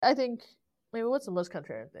I think maybe what's the most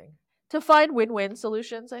contrarian thing? To find win-win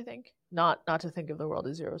solutions, I think. Not to think of the world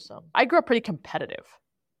as zero sum. I grew up pretty competitive,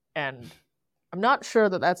 and I'm not sure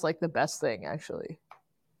that that's like the best thing actually.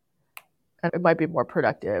 And it might be more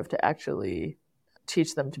productive to actually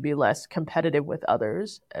teach them to be less competitive with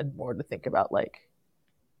others and more to think about like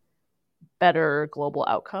better global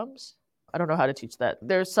outcomes. I don't know how to teach that.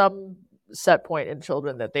 There's some set point in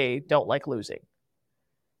children that they don't like losing.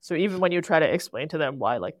 So even when you try to explain to them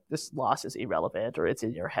why like this loss is irrelevant or it's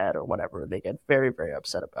in your head or whatever, they get very, very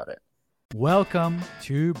upset about it. Welcome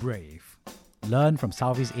to Brave. Learn from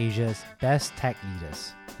Southeast Asia's best tech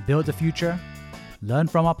leaders. Build the future, learn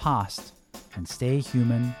from our past, and stay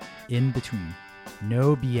human in between.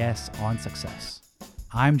 No BS on success.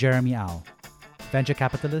 I'm Jeremy Au, venture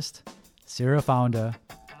capitalist, serial founder,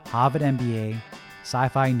 Harvard MBA,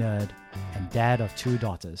 sci-fi nerd, and dad of 2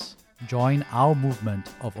 daughters. Join our movement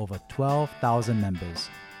of over 12,000 members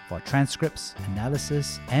for transcripts,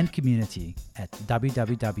 analysis, and community at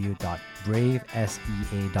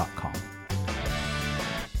www.bravesea.com.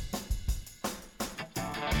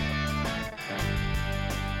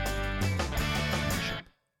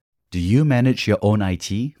 Do you manage your own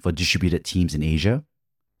IT for distributed teams in Asia?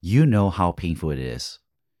 You know how painful it is.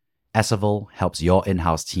 Asavol helps your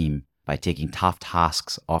in-house team by taking tough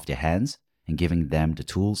tasks off their hands and giving them the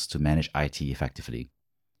tools to manage IT effectively.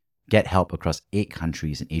 Get help across 8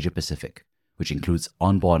 countries in Asia Pacific, which includes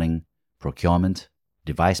onboarding, procurement,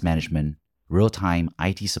 device management, real-time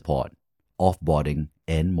IT support, offboarding,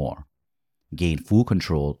 and more. Gain full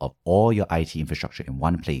control of all your IT infrastructure in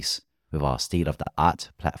one place with our state-of-the-art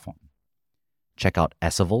platform. Check out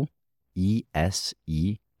Asavol,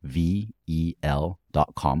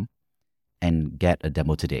 ESEVEL.com, and get a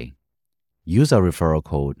demo today. Use our referral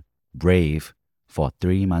code BRAVE for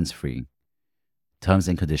 3 months free. Terms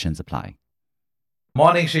and conditions apply.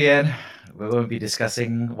 Morning, Shiyan. We're going to be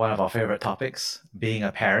discussing one of our favorite topics, being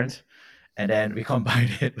a parent. And then we combine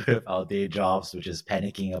it with our day jobs, which is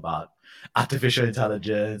panicking about artificial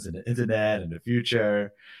intelligence and the internet and the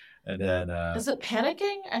future. And then is it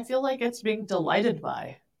panicking? I feel like it's being delighted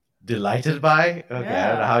by. Delighted by? Okay, yeah. I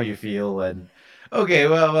don't know how you feel when. Okay,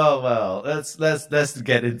 well. Let's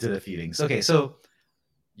get into the feelings. Okay, so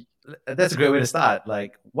that's a great way to start.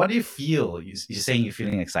 Like, what do you feel? You're saying you're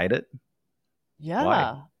feeling excited? Yeah,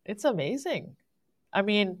 why? It's amazing. I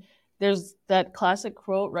mean, there's that classic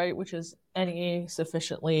quote, right, which is any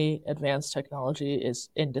sufficiently advanced technology is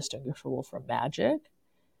indistinguishable from magic.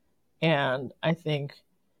 And I think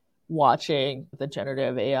watching the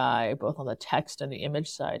generative AI, both on the text and the image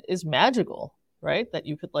side, is magical, right? That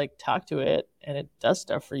you could like talk to it and it does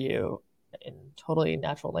stuff for you in totally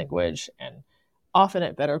natural language and often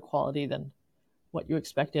at better quality than what you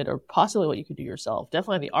expected or possibly what you could do yourself.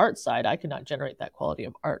 Definitely on the art side, I could not generate that quality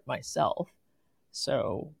of art myself.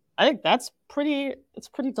 So I think it's pretty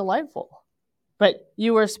delightful. But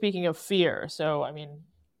you were speaking of fear. So, I mean,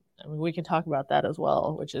 we can talk about that as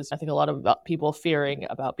well, which is, I think, a lot of people fearing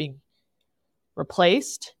about being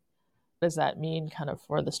replaced. What does that mean kind of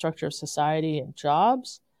for the structure of society and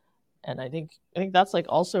jobs? And I think that's like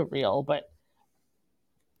also real, but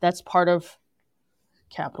that's part of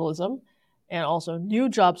capitalism. And also new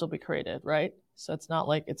jobs will be created, right? So it's not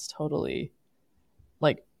like it's totally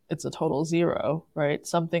like it's a total zero, right?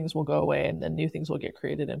 Some things will go away and then new things will get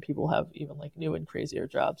created and people have even like new and crazier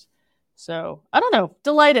jobs. So I don't know,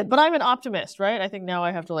 delighted, but I'm an optimist, right? I think now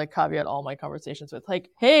I have to like caveat all my conversations with like,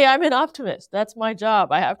 hey, I'm an optimist. That's my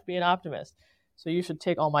job. I have to be an optimist. So you should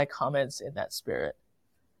take all my comments in that spirit.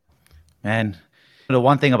 And the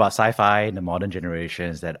one thing about sci-fi in the modern generation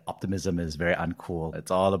is that optimism is very uncool. It's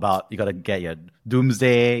all about, you got to get your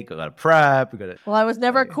doomsday, you got to prep, Well, I was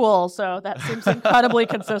never cool, so that seems incredibly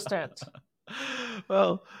consistent.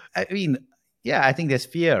 Well, I mean, yeah, I think there's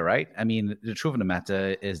fear, right? I mean, the truth of the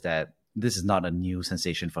matter is that this is not a new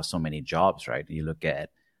sensation for so many jobs, right? You look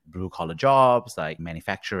at blue-collar jobs, like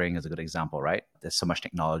manufacturing is a good example, right? There's so much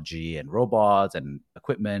technology and robots and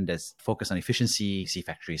equipment that's focused on efficiency. You see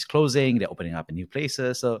factories closing, they're opening up in new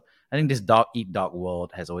places. So I think this dog-eat-dog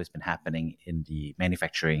world has always been happening in the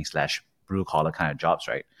manufacturing / blue-collar kind of jobs,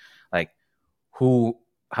 right? Like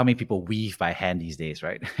how many people weave by hand these days,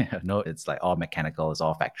 right? No, it's like all mechanical, it's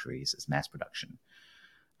all factories, it's mass production.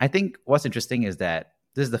 I think what's interesting is that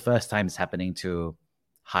this is the first time it's happening to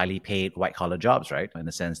highly paid white-collar jobs, right? In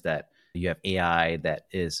the sense that you have AI that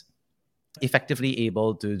is effectively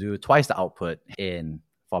able to do twice the output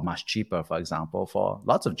for much cheaper, for example, for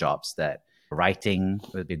lots of jobs. That writing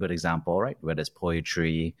would be a good example, right? Where there's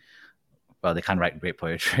poetry. Well, they can't write great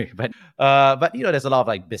poetry, but there's a lot of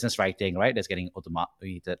like business writing, right? That's getting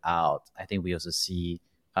automated out. I think we also see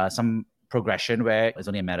some progression where it's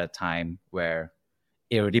only a matter of time where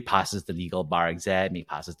it already passes the legal bar exam, it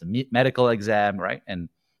passes the medical exam, right? And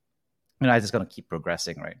it's just going to keep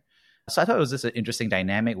progressing, right? So I thought it was just an interesting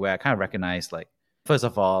dynamic where I kind of recognized, like, first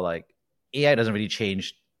of all, like, AI doesn't really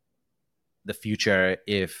change the future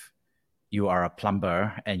if you are a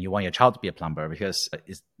plumber and you want your child to be a plumber, because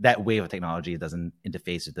that wave of technology doesn't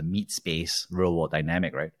interface with the meat space real world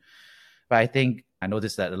dynamic, right? But I think I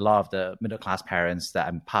noticed that a lot of the middle class parents that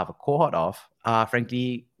I'm part of a cohort of are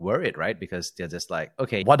frankly worried, right? Because they're just like,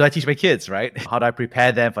 okay, what do I teach my kids, right? How do I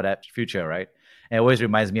prepare them for that future, right? And it always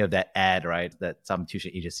reminds me of that ad, right, that some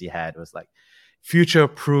tuition agency had. It was like, future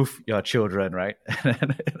proof your children, right?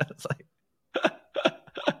 And it's like,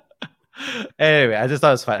 anyway, I just thought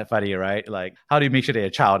it was funny, right? Like, how do you make sure that your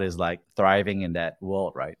child is like thriving in that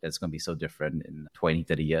world, right? That's going to be so different in 20,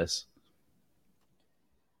 30 years.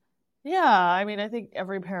 Yeah, I mean, I think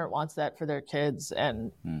every parent wants that for their kids.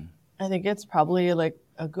 And I think it's probably like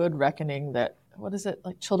a good reckoning that, what is it?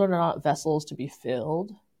 Like, children are not vessels to be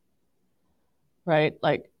filled, right?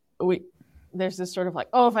 Like, there's this sort of like,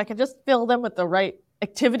 oh, if I can just fill them with the right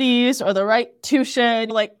activities or the right tuition,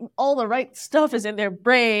 like all the right stuff is in their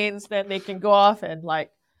brains, then they can go off and like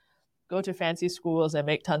go to fancy schools and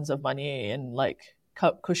make tons of money and like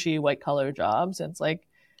cushy white collar jobs. And it's like,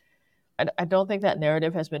 I don't think that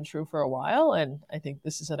narrative has been true for a while. And I think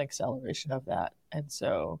this is an acceleration of that. And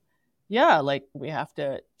so, yeah, like we have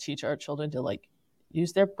to teach our children to like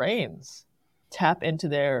use their brains, tap into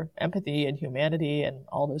their empathy and humanity and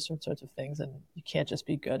all those sorts of things. And you can't just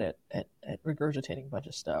be good at regurgitating a bunch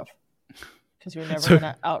of stuff, because you're never going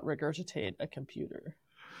to out regurgitate a computer.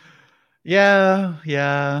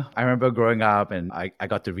 Yeah. I remember growing up and I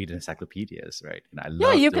got to read encyclopedias, right? And I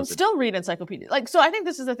love you can still read encyclopedias. Like, so I think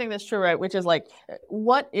this is the thing that's true, right? Which is like,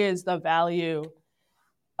 what is the value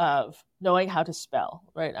of knowing how to spell,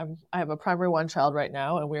 right? I have a primary one child right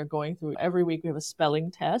now, and we're going through every week we have a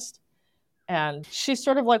spelling test. And she's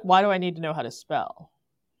sort of like, why do I need to know how to spell?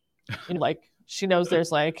 Like, she knows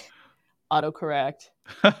there's like autocorrect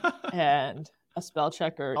and a spell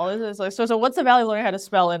checker. All this is like, so what's the value of learning how to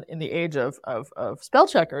spell in the age of spell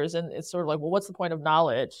checkers? And it's sort of like, well, what's the point of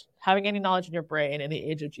knowledge? Having any knowledge in your brain in the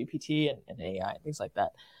age of GPT and AI and things like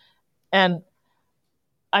that. And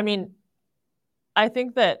I mean, I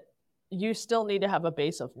think that you still need to have a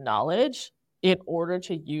base of knowledge in order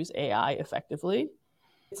to use AI effectively.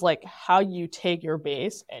 It's like how you take your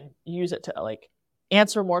base and use it to like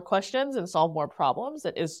answer more questions and solve more problems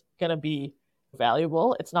that is going to be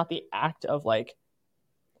valuable. It's not the act of like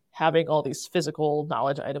having all these physical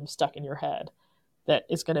knowledge items stuck in your head that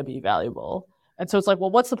is going to be valuable. And so it's like,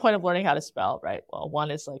 well, what's the point of learning how to spell, right? Well, one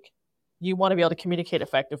is like, you want to be able to communicate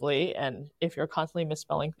effectively. And if you're constantly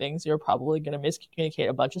misspelling things, you're probably going to miscommunicate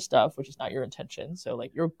a bunch of stuff, which is not your intention. So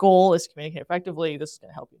like your goal is to communicate effectively. This is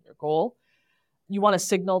going to help you in your goal. You want to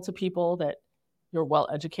signal to people that you're well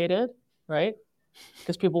educated, right?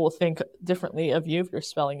 Because people will think differently of you if your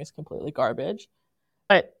spelling is completely garbage.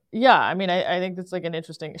 But yeah, I mean, I think that's like an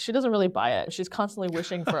interesting, she doesn't really buy it. She's constantly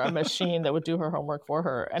wishing for a machine that would do her homework for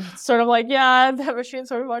her. And it's sort of like, yeah, that machine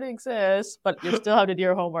sort of already exists, but you still have to do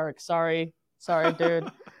your homework. Sorry,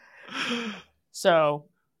 dude. So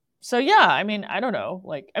yeah, I mean, I don't know.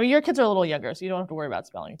 Like, I mean, your kids are a little younger, so you don't have to worry about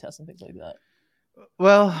spelling tests and things like that.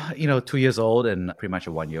 Well, 2 years old and pretty much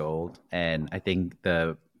a 1 year old. And I think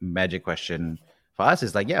the magic question for us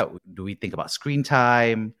is like, yeah, do we think about screen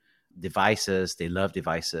time, devices? They love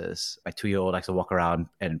devices. My 2-year-old likes to walk around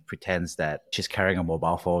and pretends that she's carrying a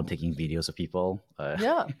mobile phone, taking videos of people.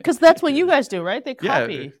 Yeah, because that's what you guys do, right? They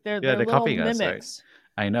copy. Yeah, they're copying mimics. us,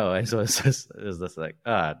 right? I know. And so it's just like,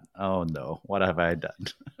 oh no, what have I done?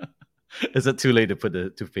 Is it too late to put the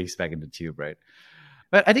toothpaste back in the tube, right?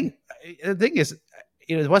 But I think the thing is,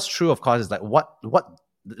 what's true, of course, is like what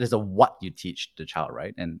there's a what you teach the child,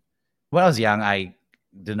 right? And when I was young, I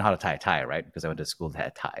didn't know how to tie a tie, right? Because I went to school that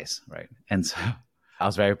had ties, right? And so I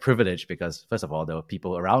was very privileged because, first of all, there were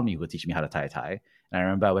people around me who would teach me how to tie a tie. And I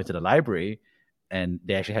remember I went to the library and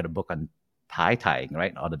they actually had a book on tie tying,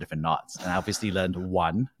 right? All the different knots. And I obviously learned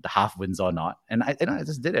one, the half Windsor knot. And I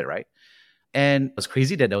just did it, right? And it was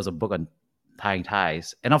crazy that there was a book on tying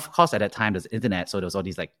ties. And of course, at that time, there's internet. So there was all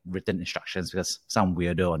these like written instructions because some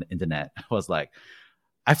weirdo on the internet was like,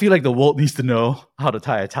 I feel like the world needs to know how to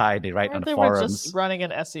tie a tie. They write on the forums. They were just running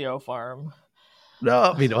an SEO farm. No,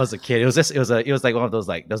 I mean, it was a kid. It was like one of those,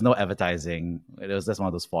 like, there's no advertising. It was just one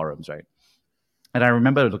of those forums, right? And I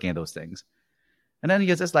remember looking at those things. And then he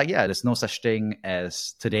was just like, yeah, there's no such thing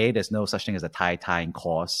as today. There's no such thing as a tying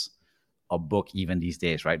course or book even these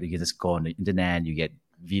days, right? You can just go on the internet, you get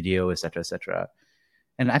video, etc., etc.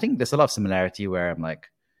 And I think there's a lot of similarity where I'm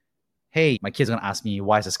like, hey, my kid's going to ask me,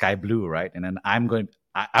 why is the sky blue, right? And then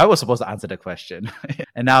I was supposed to answer the question.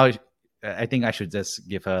 And now I think I should just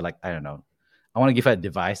give her like, I don't know. I want to give her a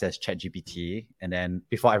device that's ChatGPT. And then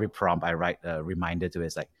before every prompt, I write a reminder to it.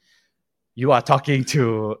 It's like, you are talking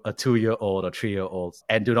to a 2-year-old or 3-year-old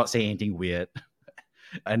and do not say anything weird.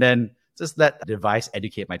 And then just let the device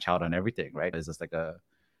educate my child on everything, right? It's just like a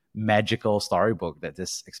magical storybook that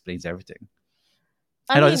just explains everything.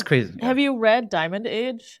 I know, it's crazy. Have you read Diamond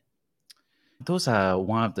Age? Those are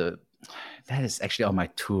that is actually on my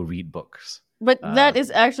to-read books. But that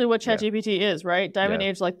is actually what ChatGPT is, right? Diamond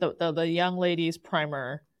Age, like the young lady's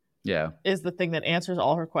primer, is the thing that answers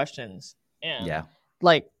all her questions. And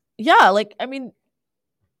I mean,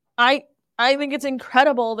 I think it's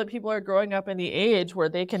incredible that people are growing up in the age where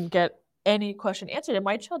they can get any question answered. And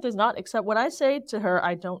my child does not accept when I say to her,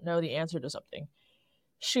 I don't know the answer to something.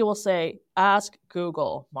 She will say, ask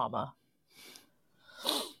Google, Mama.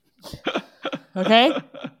 Okay?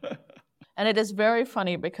 And it is very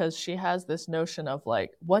funny because she has this notion of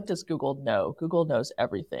like, what does Google know? Google knows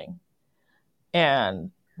everything.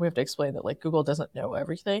 And we have to explain that like Google doesn't know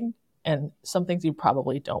everything. And some things you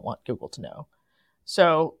probably don't want Google to know.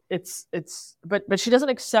 So but she doesn't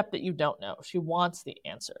accept that you don't know. She wants the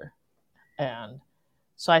answer. And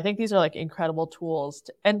so I think these are like incredible tools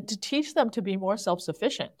to teach them to be more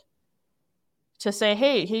self-sufficient. To say,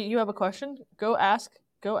 hey, you have a question? Go ask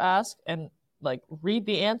and like read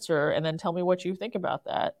the answer and then tell me what you think about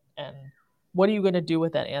that. And what are you going to do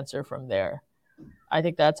with that answer from there? I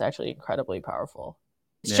think that's actually incredibly powerful.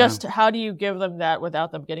 It's just how do you give them that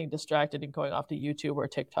without them getting distracted and going off to YouTube or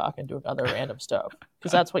TikTok and doing other random stuff?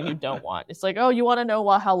 Because that's what you don't want. It's like, oh, you want to know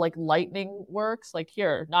how like lightning works? Like,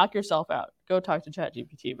 here, knock yourself out. Go talk to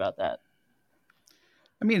ChatGPT about that.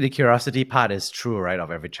 I mean, the curiosity part is true, right,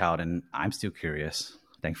 of every child. And I'm still curious,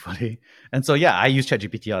 thankfully. And so, I use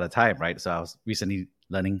ChatGPT all the time, right? So I was recently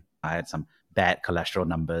learning, I had some bad cholesterol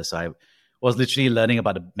numbers. So I was literally learning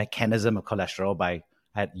about the mechanism of cholesterol I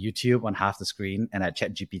had YouTube on half the screen and I had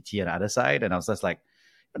ChatGPT on the other side. And I was just like,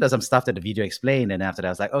 there's some stuff that the video explained. And after that,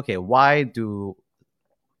 I was like, okay, why do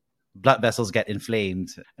blood vessels get inflamed?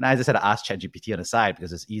 And I just had to ask ChatGPT on the side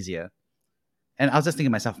because it's easier. And I was just thinking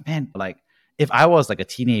to myself, man, like if I was like a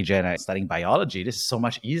teenager and I was studying biology, this is so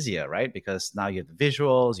much easier, right? Because now you have the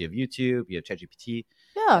visuals, you have YouTube, you have ChatGPT.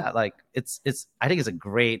 Like it's, I think it's a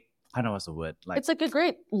great, I don't know what's the word. Like it's like a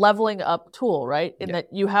great leveling up tool, right? In that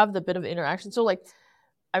you have the bit of interaction. So like,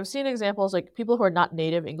 I've seen examples like people who are not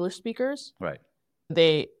native English speakers. Right.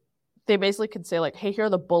 They basically can say like, hey, here are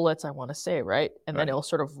the bullets I want to say, right? And then it'll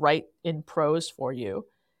sort of write in prose for you.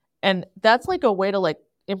 And that's like a way to like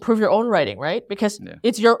improve your own writing, right? Because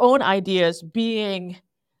it's your own ideas being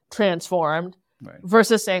transformed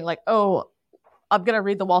versus saying like, oh, I'm going to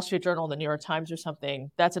read the Wall Street Journal, the New York Times or something.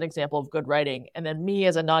 That's an example of good writing. And then me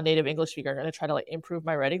as a non-native English speaker, I'm going to try to like improve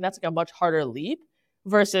my writing. That's like a much harder leap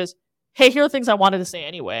versus, hey, here are things I wanted to say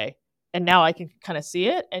anyway. And now I can kind of see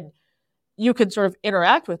it and you can sort of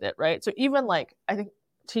interact with it, right? So even like, I think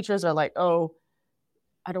teachers are like, oh,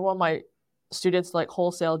 I don't want my students to like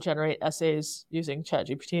wholesale generate essays using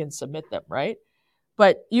ChatGPT and submit them, right?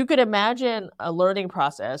 But you could imagine a learning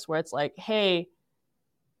process where it's like, hey,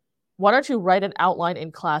 why don't you write an outline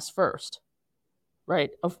in class first, right?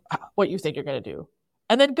 Of what you think you're going to do.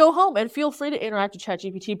 And then go home and feel free to interact with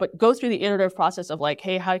ChatGPT, but go through the iterative process of like,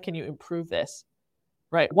 hey, how can you improve this,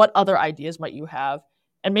 right? What other ideas might you have?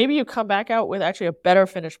 And maybe you come back out with actually a better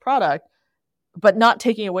finished product, but not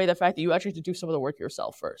taking away the fact that you actually have to do some of the work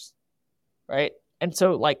yourself first, right? And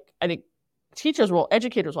so like, I think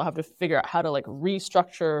educators will have to figure out how to like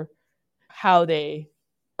restructure how they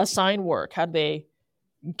assign work, how they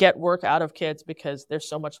get work out of kids because there's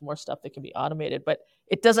so much more stuff that can be automated. But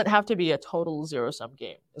it doesn't have to be a total zero-sum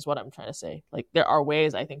game is what I'm trying to say. Like there are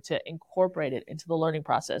ways, I think, to incorporate it into the learning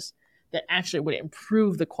process that actually would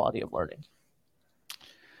improve the quality of learning.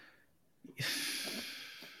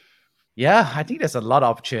 Yeah, I think there's a lot of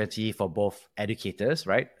opportunity for both educators,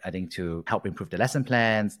 right? I think to help improve the lesson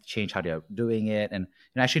plans, change how they're doing it. And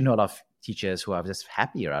I actually know a lot of teachers who are just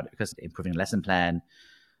happy around it because they're improving the lesson plan.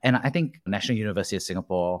 And I think National University of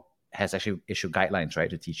Singapore has actually issued guidelines, right,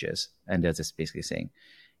 to teachers. And they're just basically saying,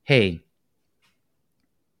 hey,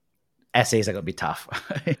 essays are going to be tough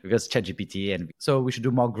because ChatGPT. And so we should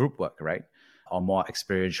do more group work, right? Or more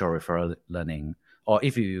experiential referral learning. Or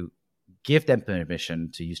if you give them permission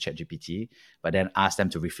to use ChatGPT, but then ask them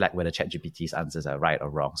to reflect whether ChatGPT's answers are right or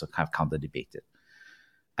wrong. So kind of counter-debate it.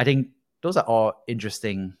 I think those are all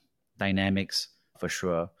interesting dynamics for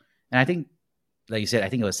sure. And I think, like you said, I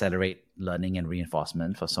think it will accelerate learning and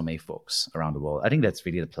reinforcement for so many folks around the world. I think that's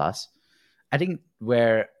really the plus. I think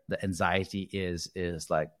where the anxiety is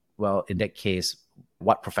like, well, in that case,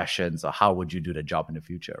 what professions or how would you do the job in the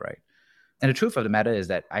future, right? And the truth of the matter is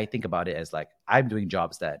that I think about it as like, I'm doing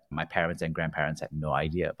jobs that my parents and grandparents had no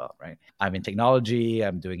idea about, right? I'm in technology,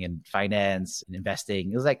 I'm doing in finance, in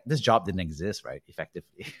investing. It was like, this job didn't exist, right?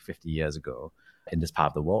 Effectively 50 years ago in this part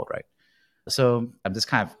of the world, right? So I'm just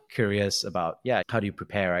kind of curious about, how do you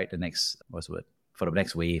prepare, right? For the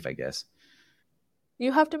next wave, I guess.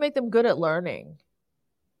 You have to make them good at learning.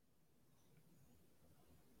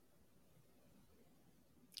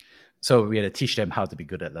 So we had to teach them how to be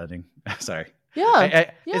good at learning. Sorry. Yeah.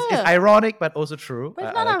 It's ironic, but also true. But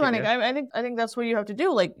it's not ironic. I think that's what you have to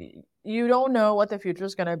do. Like, you don't know what the future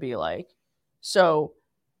is going to be like. So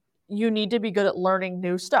you need to be good at learning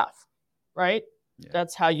new stuff, right? Yeah.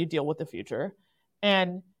 That's how you deal with the future.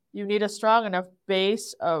 And you need a strong enough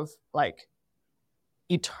base of like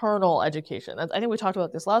eternal education. I think we talked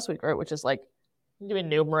about this last week, right? Which is like doing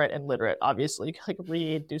numerate and literate, obviously. You can like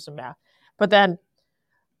read, do some math. But then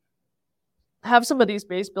have some of these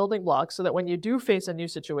base building blocks so that when you do face a new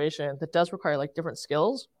situation that does require like different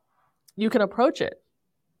skills, you can approach it,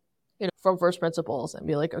 from first principles and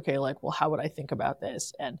be like, okay, like, well, how would I think about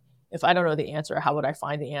this? And if I don't know the answer, how would I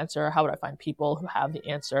find the answer? How would I find people who have the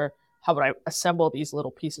answer? How would I assemble these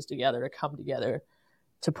little pieces together to come together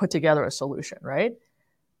to put together a solution, right?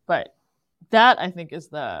 But that, I think,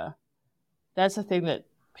 that's the thing that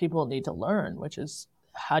people need to learn, which is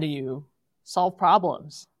how do you solve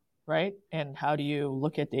problems, right? And how do you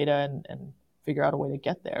look at data and figure out a way to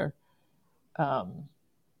get there? And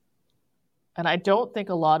I don't think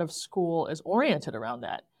a lot of school is oriented around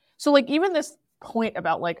that. So like even this point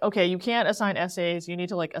about like, okay, you can't assign essays, you need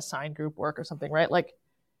to like assign group work or something, right? Like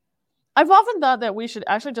I've often thought that we should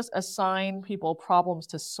actually just assign people problems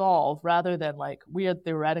to solve rather than like weird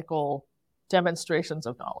theoretical demonstrations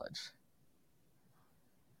of knowledge.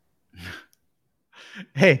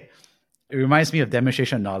 Hey, it reminds me of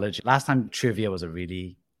demonstration of knowledge. Last time trivia was a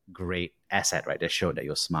really great asset, right? That showed that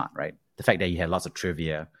you're smart, right? The fact that you had lots of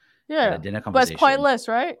trivia at a dinner conversation. But it's pointless,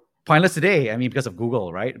 right? Pointless today. I mean, because of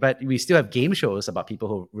Google, right? But we still have game shows about people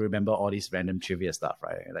who remember all these random trivia stuff,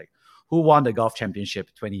 right? Like who won the golf championship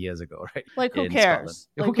 20 years ago, right? Like who cares?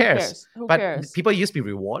 Like, who cares? But people used to be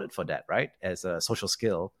rewarded for that, right? As a social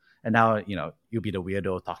skill. And now, you'll be the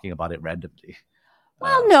weirdo talking about it randomly.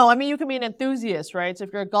 Well, no, I mean, you can be an enthusiast, right? So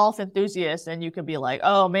if you're a golf enthusiast, then you can be like,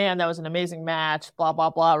 oh man, that was an amazing match, blah, blah,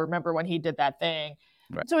 blah. Remember when he did that thing?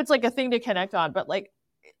 Right. So it's like a thing to connect on. But like,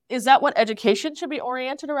 is that what education should be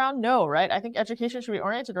oriented around? No, right? I think education should be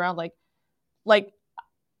oriented around like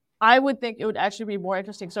I would think it would actually be more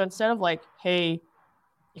interesting. So instead of like, hey,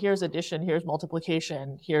 here's addition, here's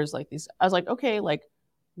multiplication, here's like these, I was like, okay, like,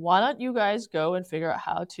 why don't you guys go and figure out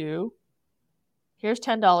how to, here's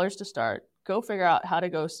 $10 to start. Go figure out how to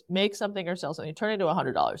go make something or sell something, turn it into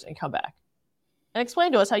 $100 and come back and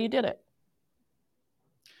explain to us how you did it.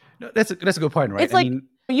 No, that's a good point, right? It's like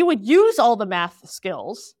you would use all the math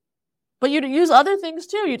skills, but you'd use other things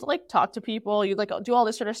too. You'd like talk to people, you'd like do all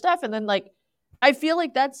this sort of stuff. And then like, I feel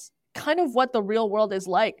like that's kind of what the real world is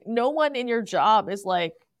like. No one in your job is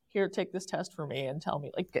like, here, take this test for me and tell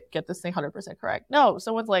me, like, get this thing 100% correct. No,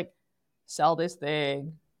 someone's like, sell this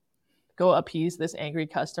thing, go appease this angry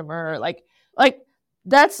customer. Like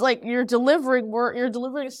that's like you're delivering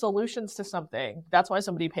solutions to something. That's why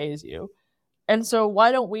somebody pays you. And so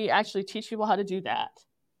why don't we actually teach people how to do that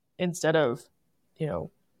instead of,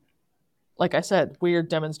 like I said, weird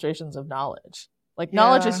demonstrations of knowledge. Like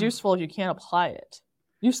knowledge is useful if you can't apply it.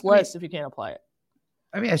 Useless if you can't apply it.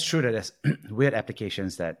 I mean, it's true that there's weird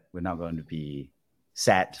applications that we're not going to be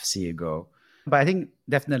sad to see it go. But I think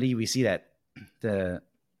definitely we see that in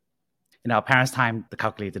our parents' time, the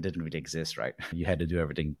calculator didn't really exist, right? You had to do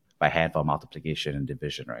everything by hand for multiplication and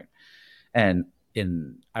division, right? And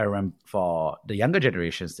I remember for the younger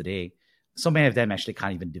generations today, so many of them actually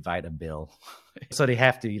can't even divide a bill. So they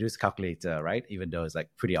have to use calculator, right? Even though it's like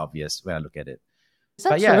pretty obvious when I look at it. Is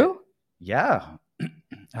that true? Yeah.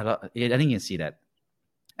 I think you can see that.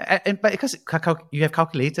 But because you have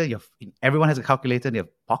calculator, everyone has a calculator in their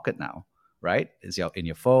pocket now, right? It's in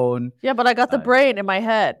your phone. Yeah, but I got the brain in my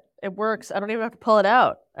head. It works. I don't even have to pull it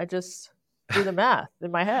out. I just do the math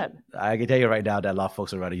in my head. I can tell you right now that a lot of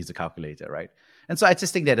folks would rather use a calculator, right? And so I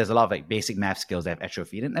just think that there's a lot of like basic math skills that have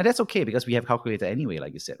atrophied. And that's okay because we have calculator anyway,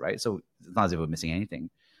 like you said, right? So it's not as if we're missing anything.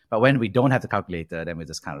 But when we don't have the calculator, then we're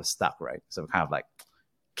just kind of stuck, right? So we're kind of like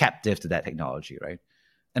captive to that technology, right?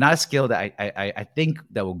 Another skill that I think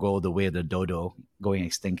that will go the way of the dodo going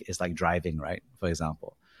extinct is like driving, right? For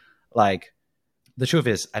example. Like the truth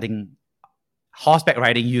is, I think horseback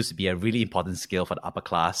riding used to be a really important skill for the upper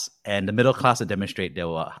class, and the middle class to demonstrate there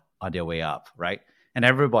were on their way up, right? And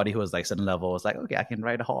everybody who was like certain level was like, okay, I can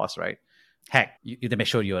ride a horse, right? Heck, you had to make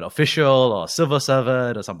sure you're an official or civil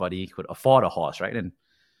servant or somebody who could afford a horse, right? And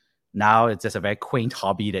now it's just a very quaint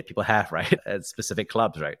hobby that people have, right? At specific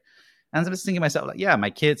clubs, right? And I'm just thinking to myself, like, yeah, my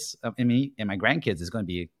kids and me and my grandkids is going to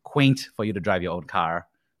be quaint for you to drive your own car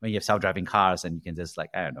when you have self-driving cars and you can just like,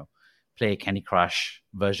 I don't know, play Candy Crush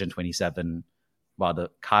version 27 while the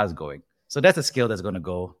car is going. So that's a skill that's going to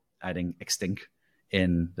go, I think, extinct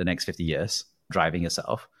in the next 50 years, driving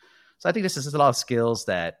yourself. So I think this is a lot of skills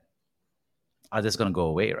that are just going to go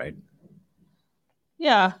away, right?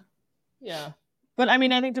 Yeah. Yeah. But I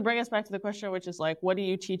mean, I think to bring us back to the question, which is like, what do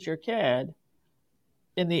you teach your kid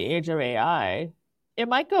in the age of AI? It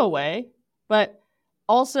might go away, but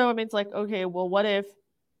also, I mean, it's like, okay, well, what if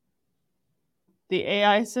the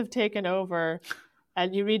AIs have taken over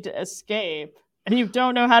and you need to escape and you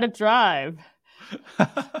don't know how to drive?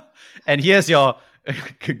 And here's your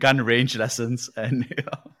gun range lessons and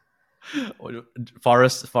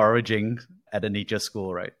forest foraging at a nature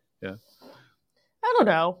school, right? Yeah. I don't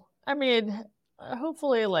know. I mean,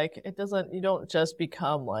 hopefully, like, you don't just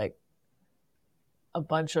become like a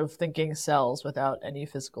bunch of thinking cells without any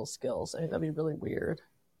physical skills. I mean, that'd be really weird.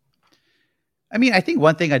 I mean, I think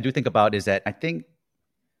one thing I do think about is that I think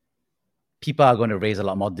people are going to raise a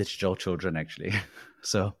lot more digital children, actually.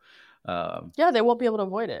 So, yeah, they won't be able to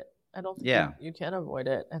avoid it. I don't think yeah, you can avoid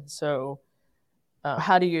it. And so,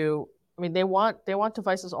 how do you? I mean, they want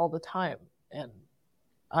devices all the time, and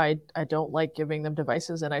I don't like giving them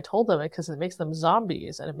devices. And I told them it because it makes them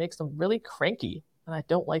zombies and it makes them really cranky, and I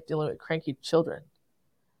don't like dealing with cranky children.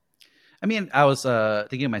 I mean, I was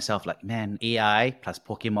thinking to myself, like, man, AI plus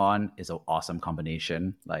Pokemon is an awesome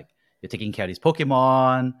combination. Like, you're taking care of these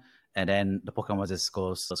Pokemon, and then the Pokemon just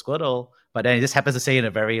goes to Squirtle, but then it just happens to say in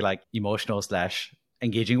a very like emotional /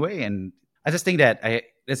 engaging way. And I just think that I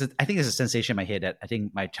think there's a sensation in my head that I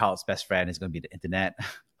think my child's best friend is going to be the internet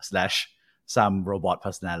 / some robot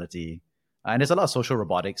personality. And there's a lot of social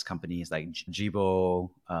robotics companies like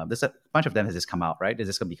Jibo. There's a bunch of them has just come out, right? They're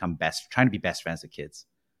just going to become trying to be best friends with kids.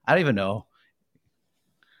 I don't even know.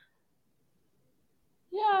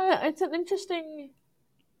 Yeah, it's an interesting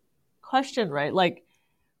question, right? Like,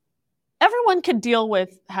 everyone can deal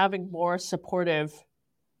with having more supportive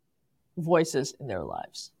voices in their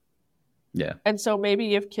lives. Yeah. And so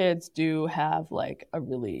maybe if kids do have like a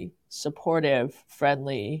really supportive,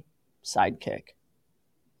 friendly sidekick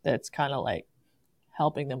that's kind of like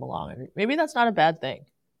helping them along, maybe that's not a bad thing.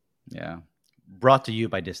 Yeah. Brought to you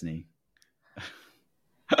by Disney.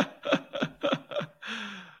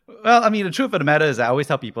 Well, I mean, the truth of the matter is I always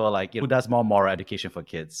tell people, like, who does more moral education for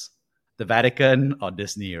kids? The Vatican or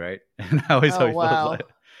Disney, right? And I always tell people, like,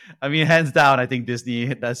 I mean, hands down, I think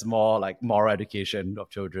Disney does more like moral education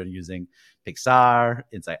of children using Pixar,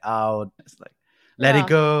 Inside Out. It's like, let it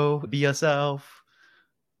go, be yourself,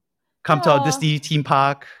 come to our Disney theme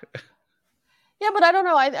park. Yeah, but I don't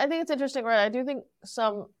know. I think it's interesting, right? I do think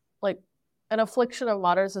like, an affliction of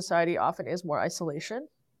modern society often is more isolation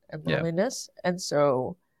and loneliness. Yeah. And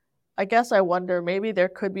so I guess I wonder, maybe there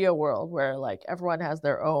could be a world where like everyone has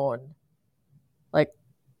their own, like,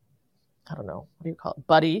 I don't know, what do you call it?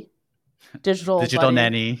 Buddy, digital buddy,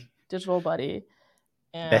 nanny, digital buddy,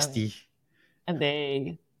 and, bestie, and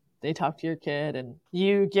they talk to your kid, and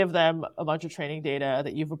you give them a bunch of training data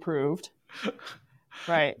that you've approved,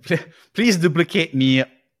 right? Please duplicate me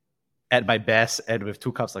at my best and with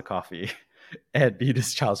 2 cups of coffee, and be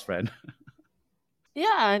this child's friend.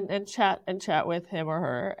 Yeah, and chat with him or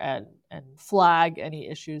her, and flag any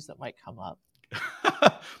issues that might come up.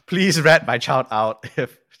 Please rat my child out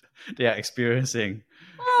if they are experiencing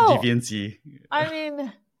deviancy. I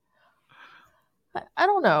mean, I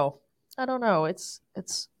don't know. It's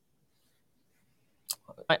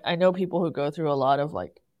I know people who go through a lot of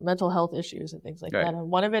like mental health issues and things like that. And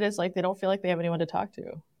one of it is like they don't feel like they have anyone to talk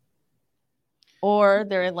to. Or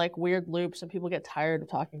they're in like weird loops and people get tired of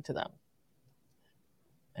talking to them.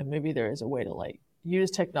 And maybe there is a way to like use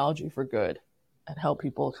technology for good and help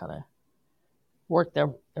people kind of work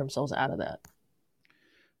themselves out of that.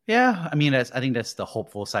 Yeah, I mean, I think that's the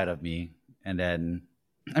hopeful side of me. And then,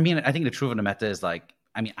 I mean, I think the truth of the matter is like,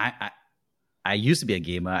 I mean, I used to be a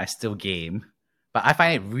gamer. I still game, but I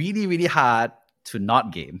find it really, really hard to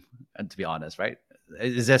not game. To be honest, right?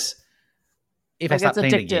 It's just if like I start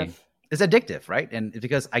playing the game, it's addictive, right? And it's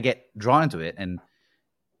because I get drawn into it. And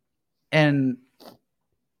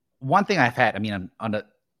one thing I've had, I mean, on a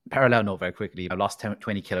parallel note, very quickly, I lost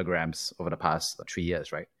 20 kilograms over the past 3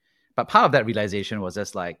 years, right? But part of that realization was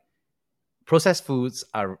just like, processed foods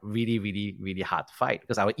are really, really, really hard to fight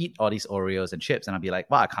because I would eat all these Oreos and chips and I'd be like,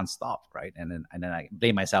 wow, I can't stop, right? And then I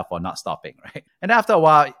blame myself for not stopping, right? And then after a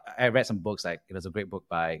while, I read some books, like it was a great book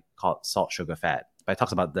called Salt, Sugar, Fat. But it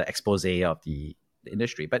talks about the expose of the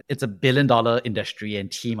industry. But it's $1 billion industry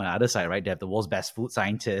and team on the other side, right? They have the world's best food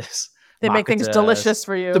scientists. They make things delicious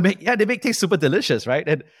for you. They make things super delicious, right?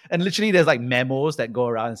 And literally there's like memos that go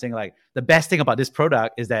around saying like the best thing about this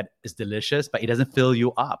product is that it's delicious, but it doesn't fill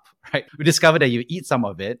you up, right? We discovered that you eat some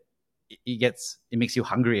of it, it makes you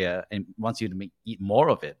hungrier and wants you to eat more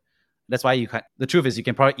of it. That's why the truth is you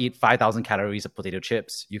can probably eat 5,000 calories of potato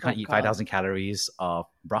chips. You can't eat 5,000 calories of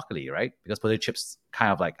broccoli, right? Because potato chips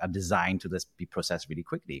kind of like are designed to just be processed really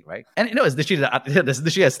quickly, right? And it's literally, there's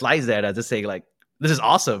literally a slice there that's just saying like, this is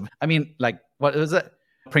awesome. I mean, like, what was it?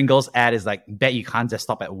 Pringles ad is like, bet you can't just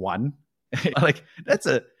stop at one. Like, that's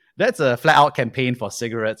a flat out campaign for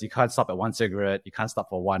cigarettes. You can't stop at one cigarette. You can't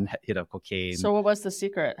stop for one hit of cocaine. So what was the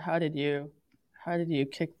secret? How did you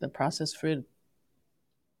kick the processed food?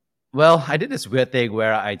 Well, I did this weird thing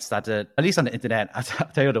where I started, at least on the internet, I'll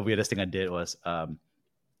tell you the weirdest thing I did was I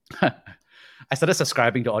started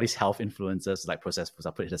subscribing to all these health influencers like processed foods.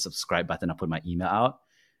 I'll put the subscribe button, I'll put my email out.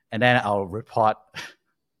 And then I'll report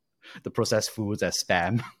the processed foods as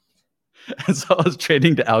spam. And so I was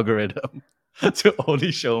training the algorithm to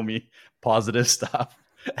only show me positive stuff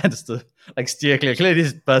and just to like steer clear. Clearly,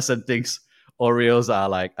 this person thinks Oreos are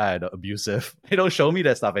like, I don't know, abusive. They don't show me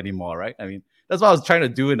that stuff anymore, right? I mean, that's what I was trying to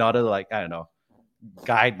do in order to like, I don't know,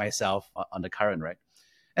 guide myself on the current, right?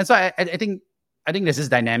 And so I think there's this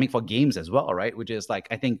dynamic for games as well, right? Which is like,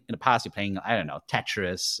 I think in the past you're playing, I don't know,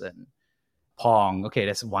 Tetris and Pong. Okay,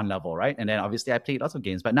 that's one level, right? And then obviously I played lots of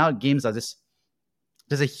games, but now games are just,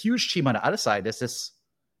 there's a huge team on the other side that's just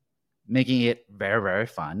making it very, very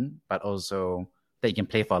fun, but also that you can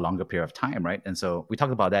play for a longer period of time, right? And so we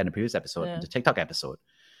talked about that in the previous episode, the TikTok episode,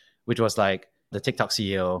 which was like the TikTok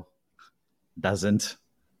CEO doesn't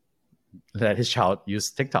let his child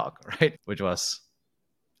use TikTok, right? Which was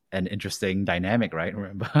an interesting dynamic, right?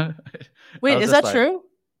 Remember? Wait, is that like, true?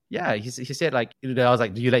 Yeah, he said like, I was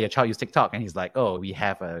like, do you let your child use TikTok? And he's like, oh, we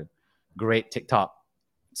have a great TikTok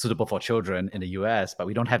suitable for children in the US, but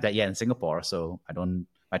we don't have that yet in Singapore. So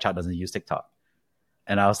my child doesn't use TikTok.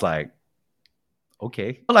 And I was like,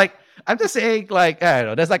 okay. Like, I'm just saying like, I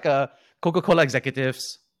don't know, there's like there are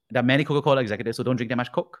many Coca-Cola executives who don't drink that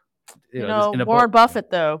much Coke. You know Warren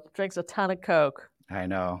Buffett, though, drinks a ton of Coke. I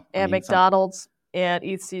know. And McDonald's and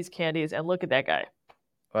eats these candies. And look at that guy.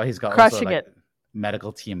 Well, he's got crushing also, like, it.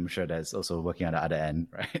 Medical team, I'm sure, that's also working on the other end,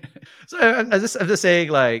 right? So I'm just saying,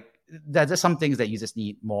 like, there's just some things that you just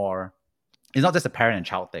need more. It's not just a parent and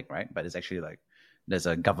child thing, right? But it's actually like there's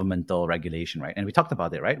a governmental regulation, right? And we talked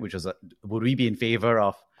about it, right? Which was, would we be in favor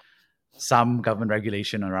of some government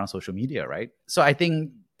regulation around social media, right? So I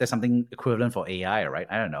think there's something equivalent for AI, right?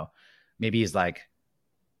 I don't know. Maybe it's like,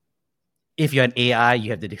 if you're an AI,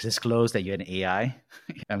 you have to disclose that you're an AI.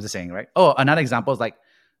 I'm just saying, right? Oh, another example is like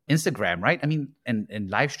Instagram, right? I mean, and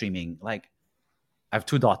live streaming. Like, I have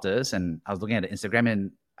 2 daughters, and I was looking at the Instagram,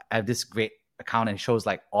 and I have this great account, and it shows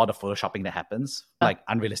like all the photoshopping that happens, like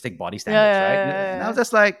unrealistic body standards, right? And I was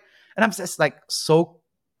just like, and I'm just like so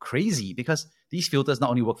crazy because these filters not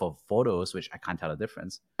only work for photos, which I can't tell the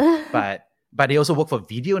difference, but they also work for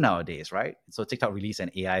video nowadays, right? So TikTok released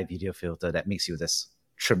an AI video filter that makes you this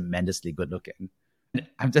tremendously good looking.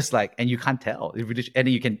 I'm just like, and you can't tell. And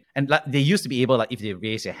you can, and like, they used to be able, like, if they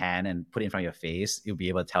raise your hand and put it in front of your face, you'll be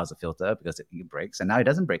able to tell it's a filter because it breaks. And now it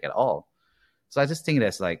doesn't break at all. So I just think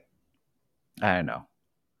there's like, I don't know,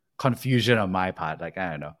 confusion on my part. Like,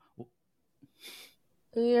 I don't know.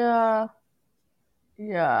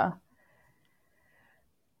 Yeah.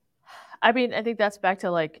 I mean, I think that's back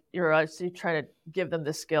to like, you're actually trying to give them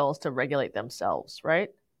the skills to regulate themselves,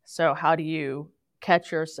 right? So how do you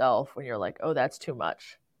catch yourself when you're like, oh, that's too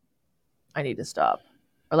much, I need to stop,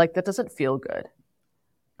 or like, that doesn't feel good,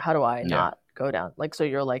 how do I not go down? Like, so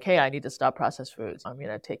you're like, hey, I need to stop processed foods, I'm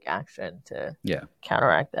gonna take action to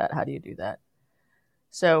counteract that. How do you do that?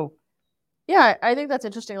 So yeah, I think that's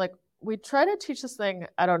interesting. Like, we try to teach this thing,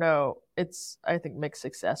 I don't know, it's, I think, mixed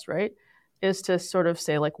success, right? Is to sort of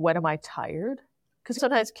say like, when am I tired? Because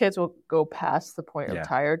sometimes kids will go past the point of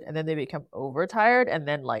tired, and then they become overtired, and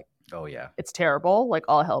then like, oh yeah, it's terrible. Like,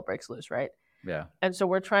 all hell breaks loose, right? Yeah. And so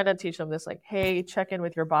we're trying to teach them this, like, hey, check in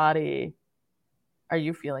with your body. Are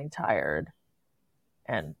you feeling tired?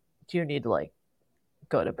 And do you need to like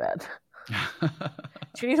go to bed? Do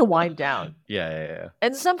you need to wind down? Yeah.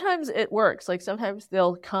 And sometimes it works. Like, sometimes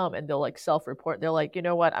they'll come and they'll like self-report. They're like, you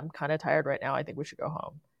know what? I'm kind of tired right now. I think we should go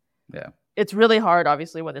home. Yeah. it's really hard,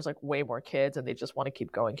 obviously, when there's like way more kids and they just want to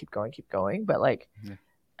keep going, keep going, keep going. But like, Yeah.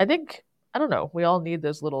 I think, I don't know, we all need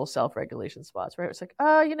those little self-regulation spots, right? It's like,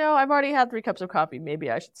 I've already had 3 cups of coffee. Maybe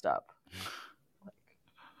I should stop. Like,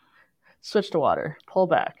 switch to water, pull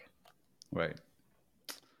back. Right.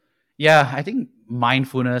 Yeah, I think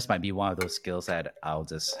mindfulness might be one of those skills that I'll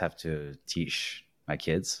just have to teach my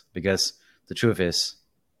kids, because the truth is,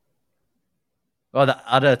 well, the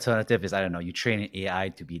other alternative is, I don't know, you train an AI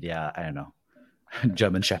to be their, I don't know,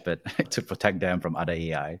 German Shepherd to protect them from other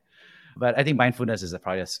AI. But I think mindfulness is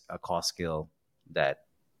probably a core skill that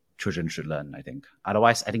children should learn, I think.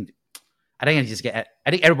 Otherwise, I think everybody's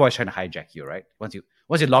trying to hijack you, right? Once you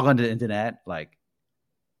log onto the internet, like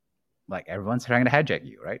everyone's trying to hijack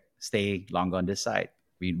you, right? Stay longer on this site,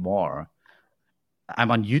 read more.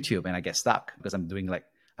 I'm on YouTube and I get stuck because I'm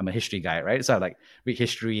a history guy, right? So I like read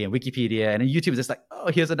history and Wikipedia, and then YouTube is just like,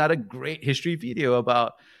 oh, here's another great history video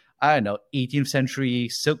about, I don't know, 18th century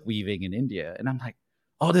silk weaving in India. And I'm like,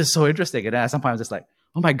 oh, this is so interesting. And then sometimes I'm just like,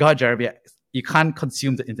 oh my God, Jeremy, you can't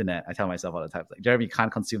consume the internet. I tell myself all the time, like, Jeremy, you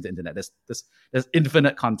can't consume the internet. There's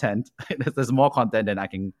infinite content. There's more content than I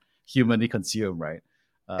can humanly consume, right?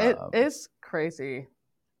 It is crazy.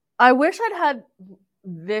 I wish I'd had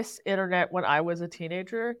this internet when I was a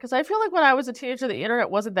teenager, because I feel like when I was a teenager, the internet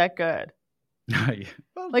wasn't that good. Yeah.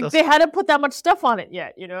 Well, like they hadn't put that much stuff on it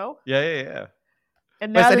yet, you know? Yeah.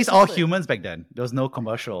 And but now at least all like, humans back then. There was no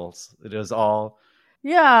commercials. It was all.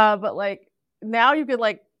 Yeah, but like now you could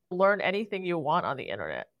like learn anything you want on the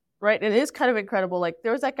internet, right? It is kind of incredible. Like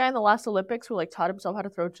there was that guy in the last Olympics who like taught himself how to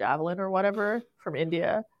throw javelin or whatever from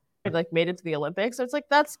India and like made it to the Olympics. So it's like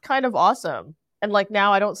that's kind of awesome. And like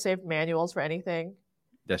now I don't save manuals for anything.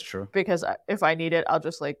 That's true. Because if I need it, I'll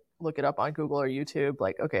just like look it up on Google or YouTube.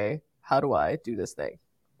 Like, okay, how do I do this thing,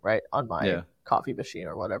 right, on my coffee machine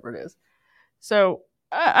or whatever it is. So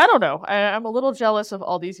I don't know. I'm a little jealous of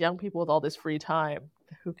all these young people with all this free time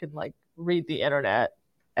who can like read the internet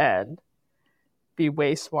and be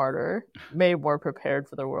way smarter, way more prepared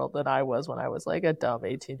for the world than I was when I was like a dumb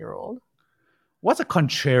 18-year-old. What's a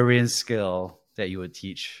contrarian skill that you would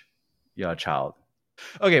teach your child?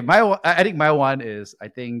 Okay, I think my one is, I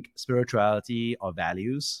think spirituality or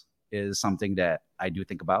values is something that I do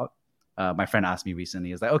think about. My friend asked me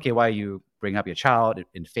recently, is like, okay, why you bring up your child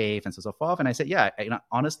in faith and so forth? And I said, yeah,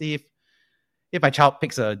 honestly, if my child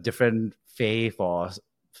picks a different faith or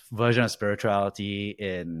version of spirituality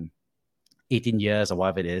in 18 years or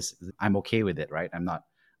whatever it is, I'm okay with it, right? I'm not.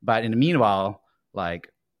 But in the meanwhile,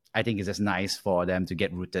 like, I think it's just nice for them to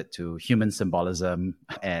get rooted to human symbolism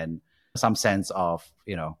and some sense of,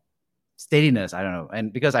 steadiness. I don't know.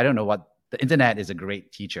 And because I don't know the internet is a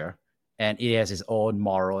great teacher, and it has its own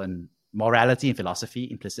morality and philosophy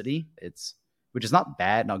implicitly. Which is not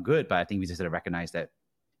bad, not good, but I think we just have to recognize that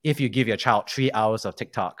if you give your child 3 hours of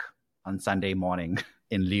TikTok on Sunday morning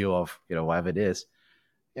in lieu of, whatever it is,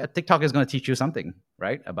 TikTok is going to teach you something,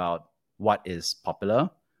 right? About what is popular,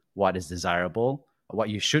 what is desirable, what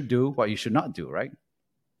you should do, what you should not do, right?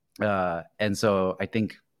 And so I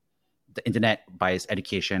think the internet, by its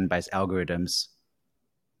education, by its algorithms,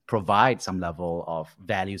 provide some level of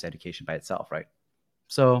values education by itself, right?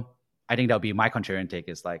 So I think that'll be my contrarian take,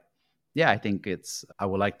 is like, yeah, I think I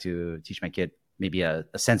would like to teach my kid maybe a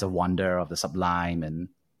sense of wonder of the sublime and,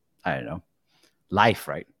 I don't know, life,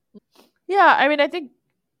 right? Yeah, I mean, I think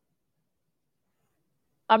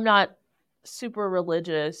I'm not super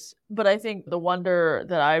religious, but I think the wonder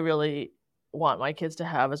that I really want my kids to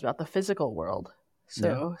have is about the physical world.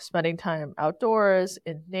 So spending time outdoors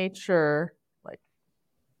in nature, like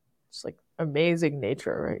just like amazing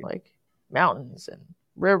nature, right? Like mountains and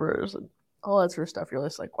rivers and all that sort of stuff. You're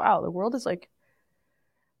just like, wow, the world is like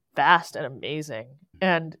vast and amazing.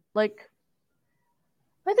 And like,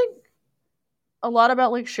 I think a lot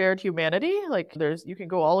about like shared humanity. Like you can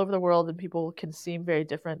go all over the world and people can seem very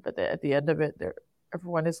different, but at the end of it,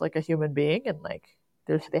 everyone is like a human being, and like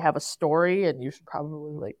they have a story, and you should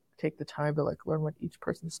probably like take the time to like learn what each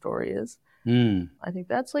person's story is. I think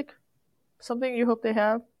that's like something you hope they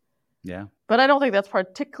have. Yeah. But I don't think that's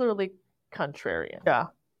particularly contrarian. Yeah.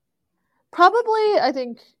 Probably, I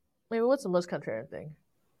think, maybe what's the most contrarian thing?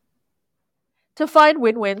 To find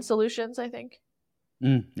win-win solutions, I think.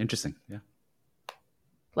 Interesting. Yeah.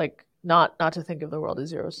 Like not to think of the world as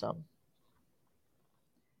zero-sum.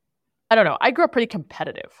 I don't know. I grew up pretty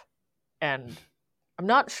competitive, and I'm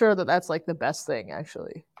not sure that that's like the best thing,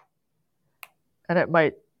 actually. And it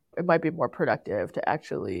might be more productive to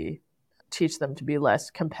actually teach them to be less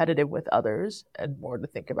competitive with others and more to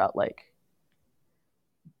think about like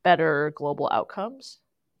better global outcomes.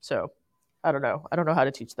 So I don't know how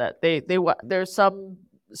to teach that. There's some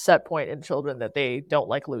set point in children that they don't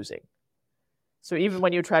like losing. So even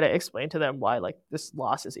when you try to explain to them why like this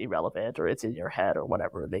loss is irrelevant or it's in your head or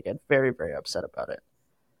whatever, they get very, very upset about it.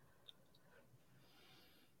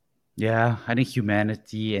 Yeah, I think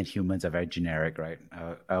humanity and humans are very generic, right?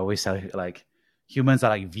 I always tell like humans are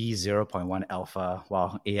like V0.1 alpha,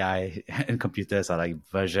 while AI and computers are like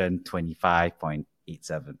version 25.87,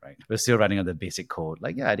 right? We're still running on the basic code.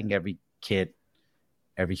 Like, yeah, I think every kid,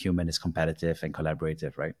 every human is competitive and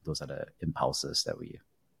collaborative, right? Those are the impulses that we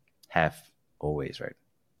have always, right?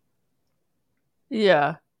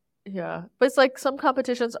 Yeah. Yeah. But it's like some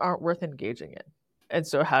competitions aren't worth engaging in. And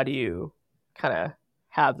so how do you kind of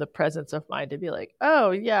have the presence of mind to be like,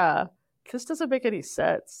 oh yeah, this doesn't make any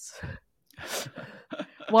sense.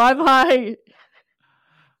 Why am I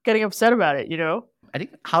getting upset about it, you know? I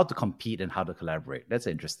think how to compete and how to collaborate, that's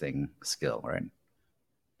an interesting skill, right?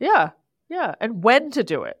 Yeah. Yeah. And when to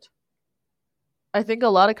do it. I think a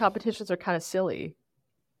lot of competitions are kind of silly.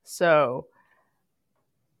 So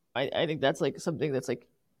I think that's like something that's like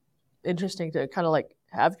interesting to kind of like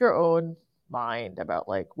have your own mind about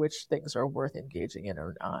like which things are worth engaging in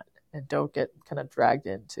or not, and don't get kind of dragged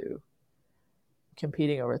into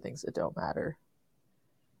competing over things that don't matter.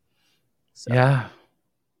 So. Yeah.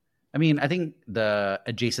 I mean, I think the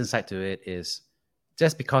adjacent side to it is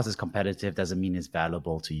just because it's competitive doesn't mean it's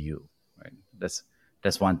valuable to you, right?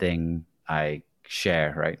 That's one thing I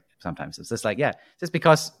share, right? Sometimes it's just like, yeah, just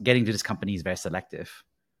because getting to this company is very selective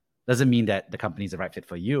doesn't mean that the company is the right fit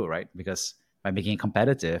for you, right? Because by making it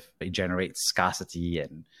competitive, it generates scarcity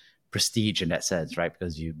and prestige in that sense, right?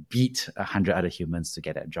 Because you beat 100 other humans to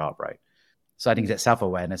get that job, right? So I think that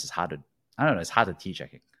self-awareness is hard to, I don't know, it's hard to teach, I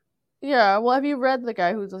think. Yeah, well, have you read the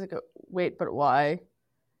guy who's like, wait, but why?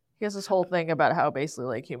 He has this whole thing about how basically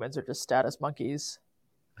like humans are just status monkeys.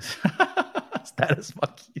 Status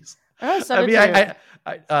monkeys. I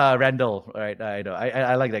mean, Randall, right? I know.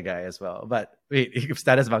 I like that guy as well. But wait,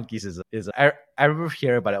 status monkeys is I remember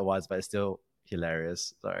hearing about it once, but it's still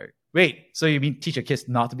hilarious. Sorry. Wait, so you mean teach your kids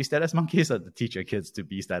not to be status monkeys, or to teach your kids to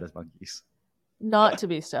be status monkeys? Not to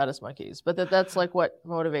be status monkeys, but that's like what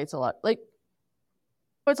motivates a lot. Like,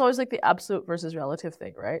 it's always like the absolute versus relative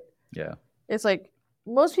thing, right? Yeah. It's like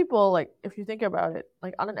most people, like if you think about it,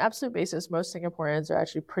 like on an absolute basis, most Singaporeans are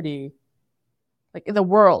actually pretty, like in the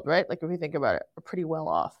world, right? Like if you think about it, are pretty well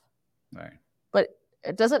off. Right. But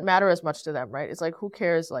it doesn't matter as much to them, right? It's like, who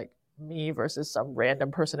cares, like me versus some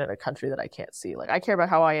random person in a country that I can't see? Like I care about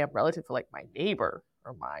how I am relative to like my neighbor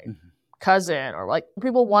or my cousin, or like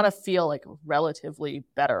people want to feel like relatively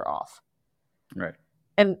better off. Right.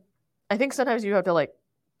 And I think sometimes you have to like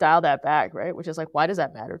dial that back, right? Which is like, why does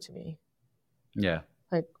that matter to me? Yeah.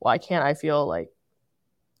 Like, why can't I feel like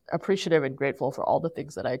appreciative and grateful for all the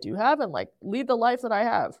things that I do have and like lead the life that I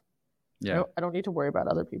have? Yeah. You know, I don't need to worry about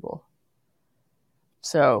other people.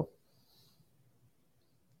 So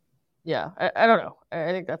yeah, I don't know.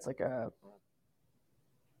 I think that's like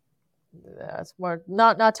it's more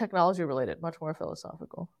not technology related, much more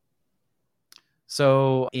philosophical.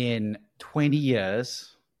 So in 20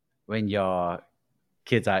 years, when your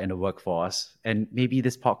kids are in the workforce, and maybe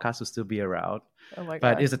this podcast will still be around,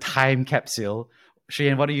 but it's a time capsule.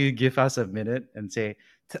 Shane, why don't you give us a minute and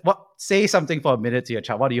say something for a minute to your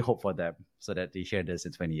child? What do you hope for them so that they hear this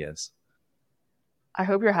in 20 years? I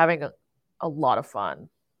hope you're having a lot of fun,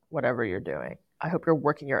 whatever you're doing. I hope you're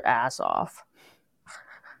working your ass off.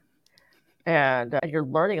 and you're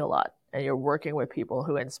learning a lot, and you're working with people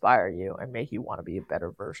who inspire you and make you want to be a better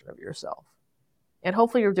version of yourself. And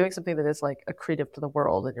hopefully you're doing something that is like accretive to the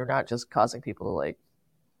world, and you're not just causing people to like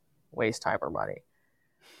waste time or money.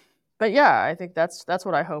 But yeah, I think that's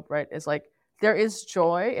what I hope, right? Is like there is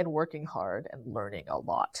joy in working hard and learning a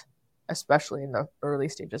lot, especially in the early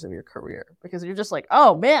stages of your career, because you're just like,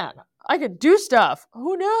 oh man, I can do stuff.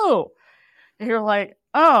 Who knew? And you're like,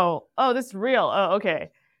 oh, this is real. Oh, okay.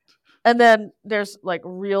 And then there's like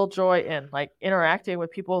real joy in like interacting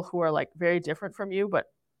with people who are like very different from you, but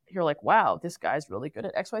you're like, wow, this guy's really good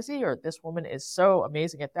at XYZ, or this woman is so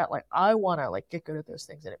amazing at that. Like, I want to like get good at those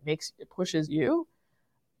things, and it pushes you.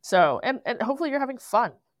 So, and hopefully you're having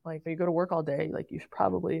fun. Like, when you go to work all day, like you should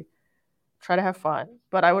probably try to have fun.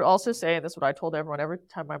 But I would also say, and this is what I told everyone every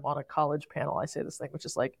time I'm on a college panel, I say this thing, which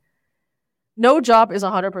is like, no job is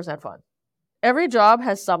 100% fun. Every job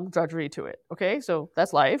has some drudgery to it. Okay, so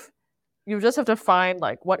that's life. You just have to find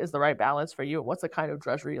like what is the right balance for you, and what's the kind of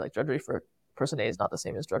drudgery. Like, drudgery for person A is not the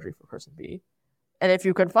same as drudgery for person B. And if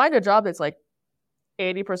you can find a job that's like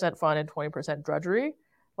 80% fun and 20% drudgery,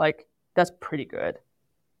 like that's pretty good.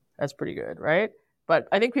 That's pretty good, right? But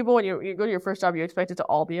I think people, when you go to your first job, you expect it to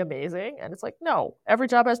all be amazing. And it's like, no, every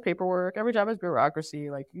job has paperwork, every job has bureaucracy.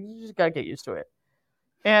 Like, you just got to get used to it.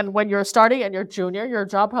 And when you're starting and you're junior, your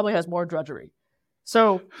job probably has more drudgery.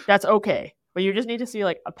 So that's okay. But you just need to see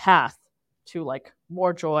like a path to like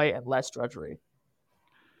more joy and less drudgery.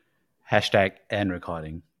 #end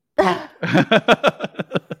recording.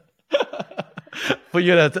 Put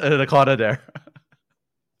you in the corner there.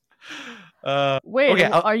 Wait, okay,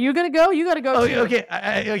 are you gonna go? You gotta go. Okay.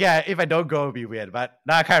 Yeah, if I don't go, it'll be weird. But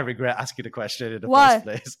now I kind of regret asking the question in the first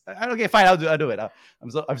place. Okay, fine. I'll do it.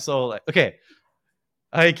 I'm so like, okay.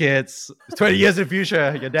 Hi kids. 20 years in the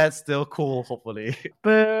future, your dad's still cool. Hopefully.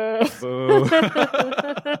 Boo. Boo.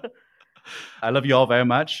 I love you all very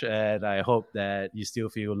much, and I hope that you still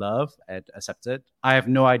feel loved and accepted. I have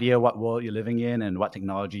no idea what world you're living in and what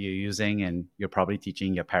technology you're using, and you're probably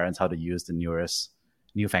teaching your parents how to use the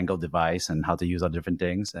newfangled device and how to use all different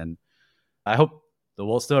things. And I hope the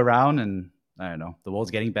world's still around, and I don't know, the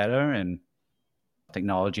world's getting better, and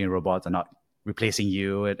technology and robots are not replacing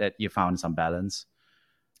you, that you found some balance.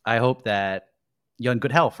 I hope that you're in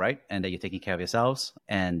good health, right? And that you're taking care of yourselves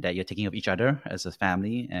and that you're taking care of each other as a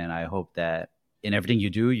family. And I hope that in everything you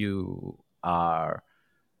do, you are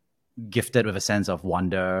gifted with a sense of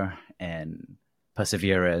wonder and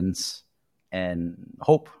perseverance and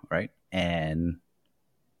hope, right? And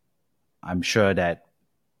I'm sure that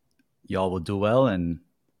y'all will do well. And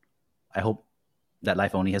I hope that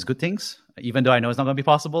life only has good things, even though I know it's not going to be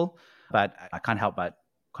possible. But I can't help but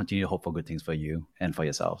continue to hope for good things for you and for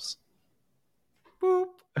yourselves. Boop.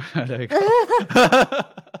 There we go.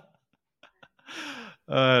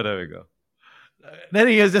 There we go. Then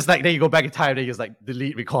he is just like, then you go back in time, then you just like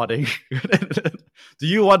delete recording. Do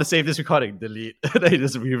you want to save this recording? Delete. Then you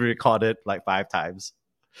just re-record it like 5 times.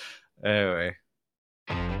 Anyway.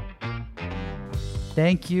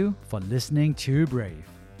 Thank you for listening to Brave.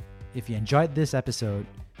 If you enjoyed this episode,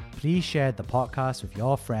 please share the podcast with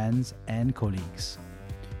your friends and colleagues.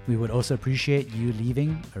 We would also appreciate you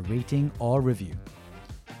leaving a rating or review.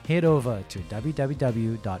 Head over to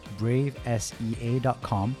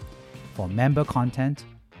www.bravesea.com for member content,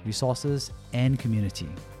 resources, and community.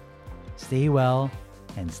 Stay well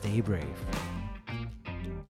and stay brave.